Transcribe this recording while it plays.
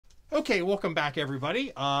Okay, welcome back,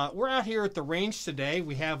 everybody. We're out here at the range today.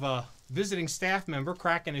 We have a visiting staff member,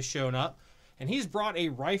 Kraken, has shown up, and he's brought a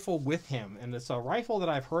rifle with him. And it's a rifle that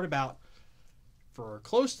I've heard about for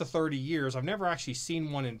close to 30 years. I've never actually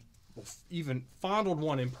seen one, even fondled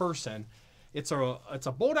one in person. It's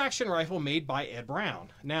a bolt-action rifle made by Ed Brown.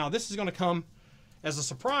 Now, this is going to come as a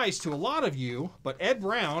surprise to a lot of you, but Ed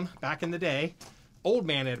Brown, back in the day, old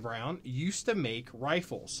man Ed Brown, used to make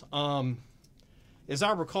rifles. As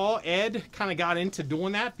I recall, Ed kind of got into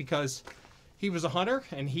doing that because he was a hunter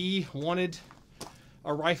and he wanted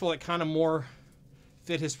a rifle that kind of more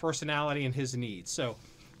fit his personality and his needs. So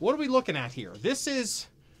what are we looking at here? This is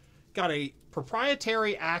got a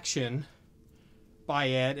proprietary action by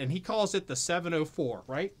Ed, and he calls it the 704,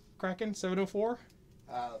 right, Kraken? 704?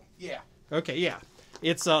 Yeah. Okay, yeah.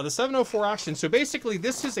 It's the 704 action. So basically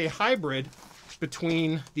this is a hybrid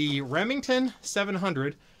between the Remington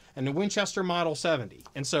 700 and the Winchester Model 70.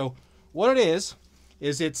 And so what it is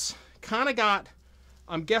it's kind of got,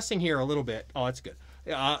 I'm guessing here a little bit. Oh, that's good.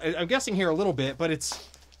 I'm guessing here a little bit, but it's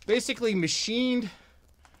basically machined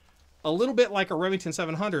a little bit like a Remington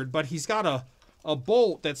 700, but he's got a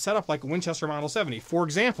bolt that's set up like a Winchester Model 70. For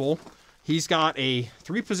example, he's got a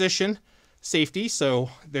 3-position safety. So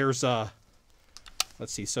there's, let's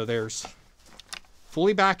see, so there's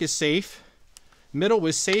fully back is safe, middle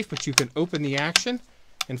is safe, but you can open the action,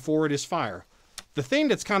 and forward is fire. The thing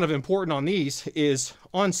that's kind of important on these is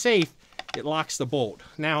on safe, it locks the bolt.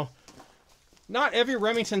 Now, not every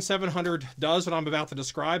Remington 700 does what I'm about to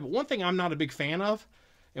describe, but one thing I'm not a big fan of,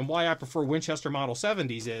 and why I prefer Winchester Model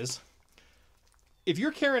 70s is, if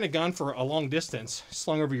you're carrying a gun for a long distance,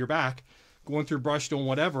 slung over your back, going through brush, doing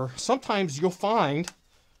whatever, sometimes you'll find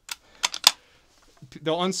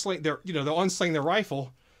they'll unsling their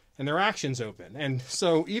rifle and their action's open. And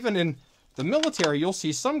so even in the military, you'll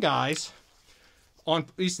see some guys, at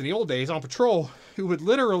least in the old days, on patrol, who would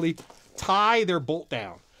literally tie their bolt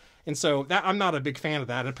down. And so that I'm not a big fan of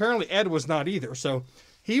that. And apparently Ed was not either. So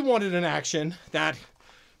he wanted an action that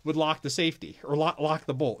would lock the safety, or lock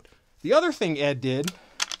the bolt. The other thing Ed did,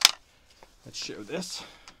 let's show this,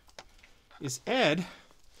 is Ed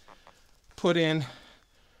put in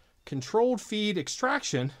controlled feed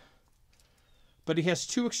extraction, but he has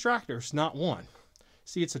 2 extractors, not 1.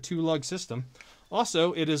 See, it's a 2-lug system.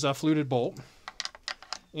 Also, it is a fluted bolt.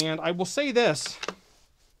 And I will say this.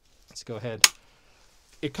 Let's go ahead.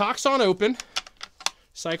 It cocks on open.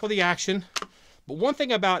 Cycle the action. But one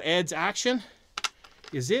thing about Ed's action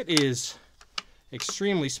is it is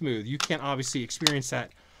extremely smooth. You can't obviously experience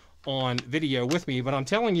that on video with me, but I'm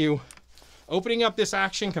telling you, opening up this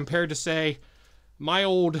action compared to, say, my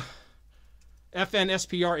old FN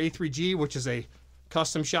SPR A3G, which is a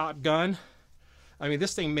custom shot gun, I mean,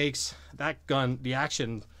 this thing makes that gun, the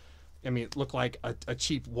action, I mean, look like a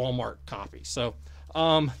cheap Walmart copy. So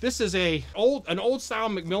this is an old style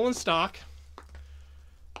Macmillan stock,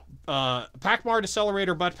 Packmart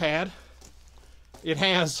accelerator butt pad. It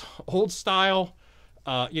has old style,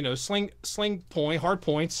 sling point, hard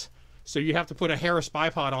points. So you have to put a Harris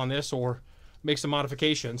bipod on this or make some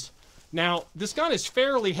modifications. Now, this gun is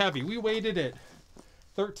fairly heavy. We weighed it at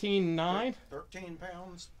 13.9. 13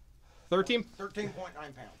 pounds. 13.9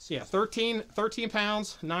 pounds. Yeah, 13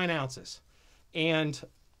 pounds, 9 ounces. And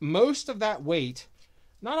most of that weight,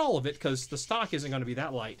 not all of it, because the stock isn't going to be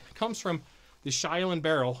that light, comes from the Shiloh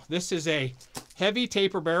barrel. This is a heavy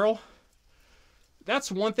taper barrel.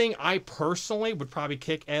 That's one thing I personally would probably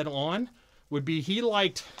kick Ed on, would be he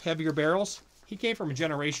liked heavier barrels. He came from a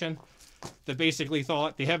generation that basically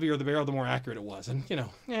thought the heavier the barrel, the more accurate it was. And, I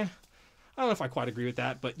don't know if I quite agree with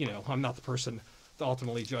that, but, I'm not the person to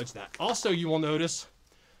ultimately judge that. Also, you will notice,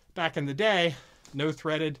 back in the day, no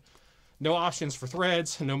threaded, no options for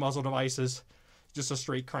threads, no muzzle devices, just a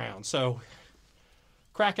straight crown. So,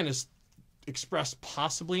 Kraken has expressed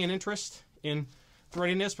possibly an interest in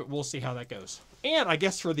threading this, but we'll see how that goes. And I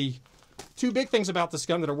guess for the 2 big things about this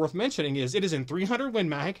gun that are worth mentioning is it is in 300 Win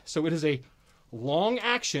Mag, so it is a long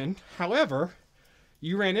action. However,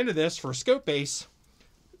 you ran into this for a scope base.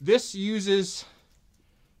 This uses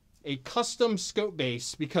a custom scope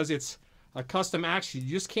base because it's a custom action.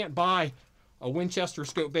 You just can't buy a Winchester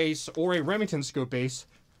scope base or a Remington scope base.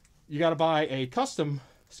 You got to buy a custom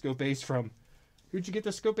scope base from, who'd you get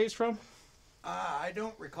this scope base from? I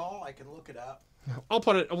don't recall. I can look it up.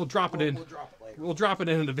 We'll drop it in. We'll drop it later. We'll drop it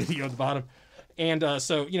in the video at the bottom. And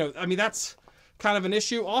so, I mean, that's kind of an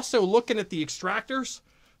issue. Also, looking at the extractors,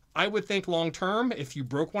 I would think long term, if you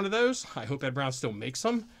broke one of those, I hope Ed Brown still makes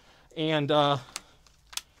them. And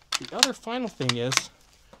the other final thing is,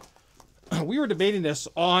 we were debating this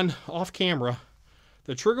off camera.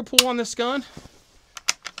 The trigger pull on this gun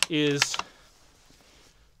is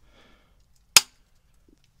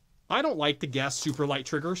I don't like to guess super light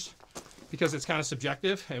triggers because it's kind of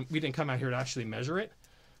subjective, and we didn't come out here to actually measure it.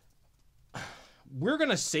 We're going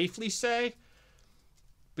to safely say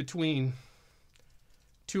between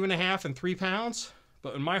 2.5 and 3 pounds,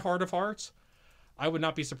 but in my heart of hearts, I would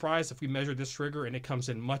not be surprised if we measured this trigger and it comes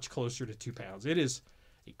in much closer to 2 pounds. It is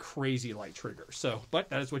a crazy light trigger. So, but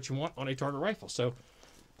that is what you want on a target rifle. So,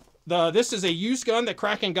 this is a used gun that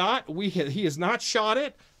Kraken got. He has not shot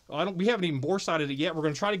it. We haven't even bore sighted it yet. We're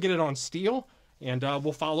going to try to get it on steel, and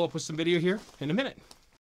we'll follow up with some video here in a minute.